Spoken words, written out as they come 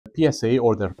PSA,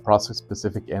 or the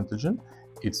prostate-specific antigen,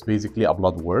 it's basically a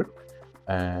blood work.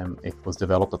 It was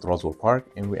developed at Roswell Park,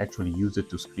 and we actually use it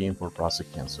to screen for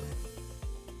prostate cancer.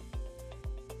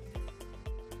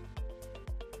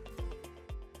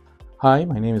 Hi,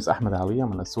 my name is Ahmed Aly.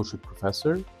 I'm an associate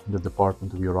professor in the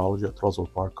Department of Urology at Roswell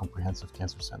Park Comprehensive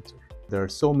Cancer Center. There are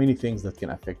so many things that can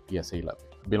affect PSA level.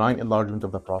 Benign enlargement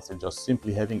of the prostate, just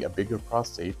simply having a bigger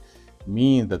prostate,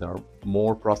 means that there are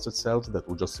more prostate cells that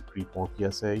will just secrete more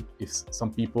PSA. If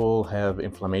some people have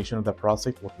inflammation of the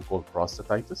prostate, what we call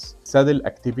prostatitis. Saddle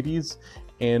activities,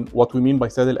 and what we mean by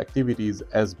saddle activities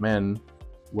as men,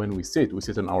 when we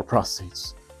sit on our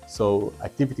prostates. So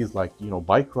activities like,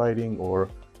 bike riding, or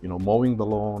mowing the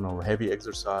lawn, or heavy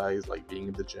exercise like being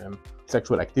in the gym.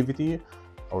 Sexual activity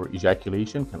or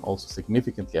ejaculation can also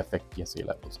significantly affect PSA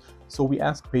levels. So we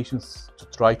ask patients to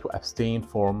try to abstain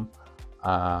from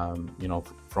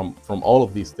all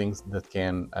of these things that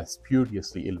can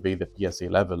spuriously elevate the PSA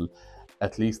level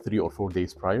at least 3 or 4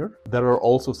 days prior. There are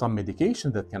also some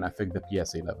medications that can affect the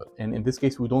PSA level. And in this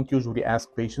case, we don't usually ask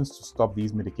patients to stop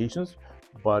these medications,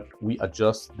 but we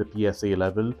adjust the PSA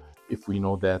level if we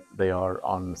know that they are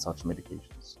on such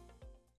medications.